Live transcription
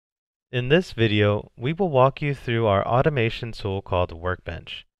In this video, we will walk you through our automation tool called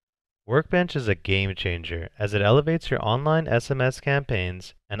Workbench. Workbench is a game changer as it elevates your online SMS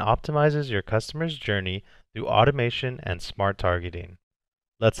campaigns and optimizes your customer's journey through automation and smart targeting.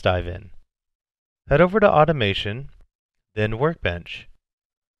 Let's dive in. Head over to Automation, then Workbench.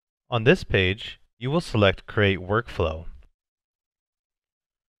 On this page, you will select Create Workflow.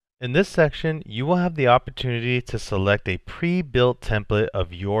 In this section, you will have the opportunity to select a pre-built template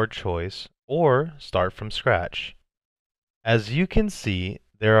of your choice or start from scratch. As you can see,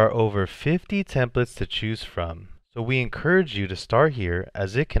 there are over 50 templates to choose from, so we encourage you to start here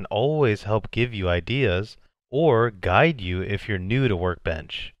as it can always help give you ideas or guide you if you're new to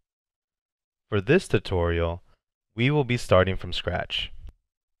Workbench. For this tutorial, we will be starting from scratch.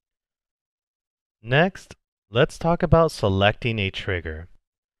 Next, let's talk about selecting a trigger.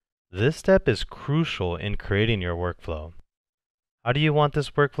 This step is crucial in creating your workflow. How do you want this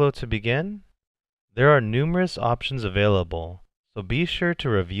workflow to begin? There are numerous options available, so be sure to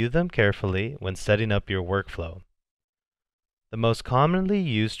review them carefully when setting up your workflow. The most commonly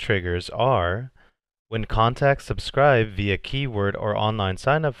used triggers are when contacts subscribe via keyword or online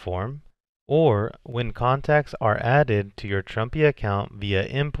sign-up form, or when contacts are added to your Trumpia account via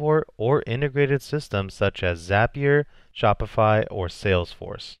import or integrated systems such as Zapier, Shopify, or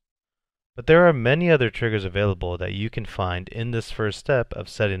Salesforce. But there are many other triggers available that you can find in this first step of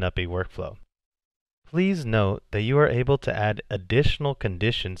setting up a workflow. Please note that you are able to add additional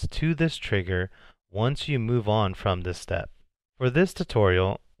conditions to this trigger once you move on from this step. For this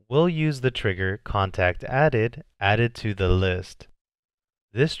tutorial, we'll use the trigger contact added to the list.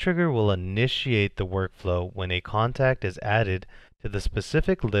 This trigger will initiate the workflow when a contact is added to the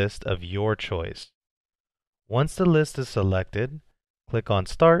specific list of your choice. Once the list is selected, click on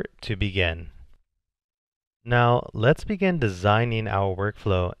Start to begin. Now, let's begin designing our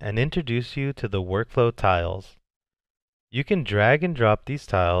workflow and introduce you to the workflow tiles. You can drag and drop these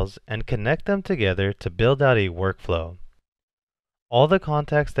tiles and connect them together to build out a workflow. All the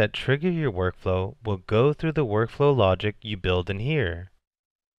contacts that trigger your workflow will go through the workflow logic you build in here.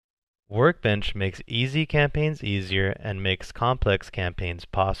 Workbench makes easy campaigns easier and makes complex campaigns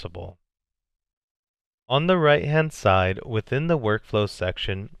possible. On the right-hand side within the workflow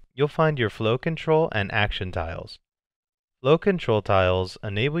section, you'll find your flow control and action tiles. Flow control tiles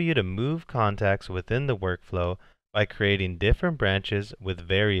enable you to move contacts within the workflow by creating different branches with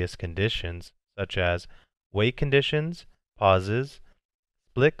various conditions, such as wait conditions, pauses,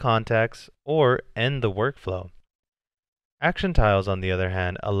 split contacts, or end the workflow. Action tiles, on the other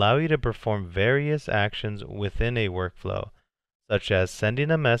hand, allow you to perform various actions within a workflow, such as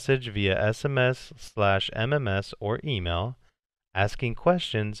sending a message via SMS/MMS or email, asking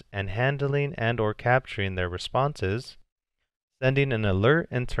questions and handling and/or capturing their responses, sending an alert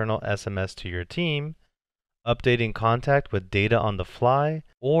internal SMS to your team, updating contact with data on the fly,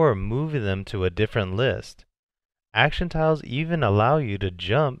 or moving them to a different list. Action tiles even allow you to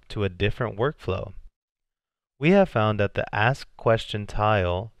jump to a different workflow. We have found that the Ask Question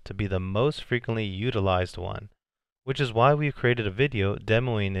tile to be the most frequently utilized one, which is why we've created a video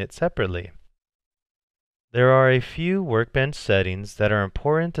demoing it separately. There are a few Workbench settings that are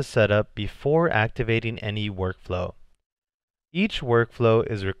important to set up before activating any workflow. Each workflow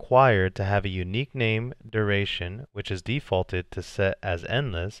is required to have a unique name, duration, which is defaulted to set as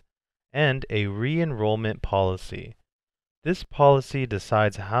endless, and a re-enrollment policy. This policy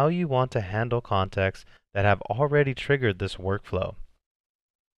decides how you want to handle contacts that have already triggered this workflow.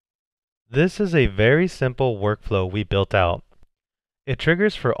 This is a very simple workflow we built out. It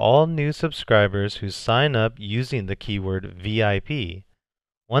triggers for all new subscribers who sign up using the keyword VIP.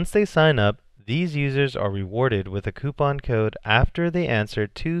 Once they sign up, these users are rewarded with a coupon code after they answer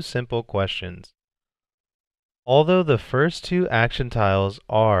two simple questions. Although the first two action tiles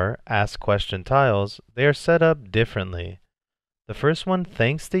are Ask Question tiles, they are set up differently. The first one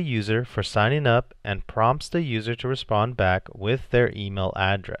thanks the user for signing up and prompts the user to respond back with their email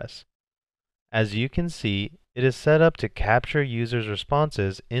address. As you can see, it is set up to capture users'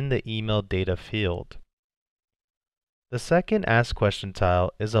 responses in the email data field. The second Ask Question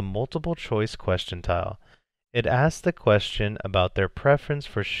tile is a multiple choice question tile. It asks the question about their preference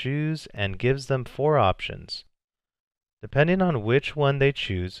for shoes and gives them 4 options. Depending on which one they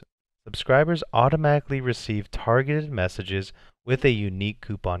choose, subscribers automatically receive targeted messages with a unique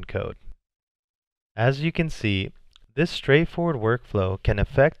coupon code. As you can see, this straightforward workflow can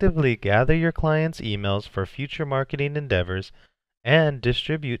effectively gather your clients' emails for future marketing endeavors and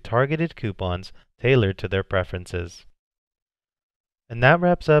distribute targeted coupons tailored to their preferences. And that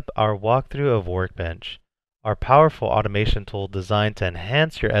wraps up our walkthrough of Workbench. our powerful automation tool designed to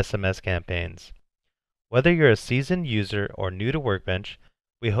enhance your SMS campaigns. Whether you're a seasoned user or new to Workbench,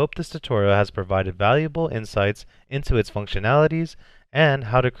 we hope this tutorial has provided valuable insights into its functionalities and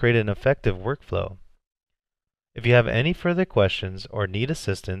how to create an effective workflow. If you have any further questions or need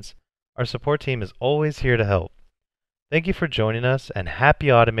assistance, our support team is always here to help. Thank you for joining us and happy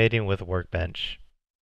automating with Workbench.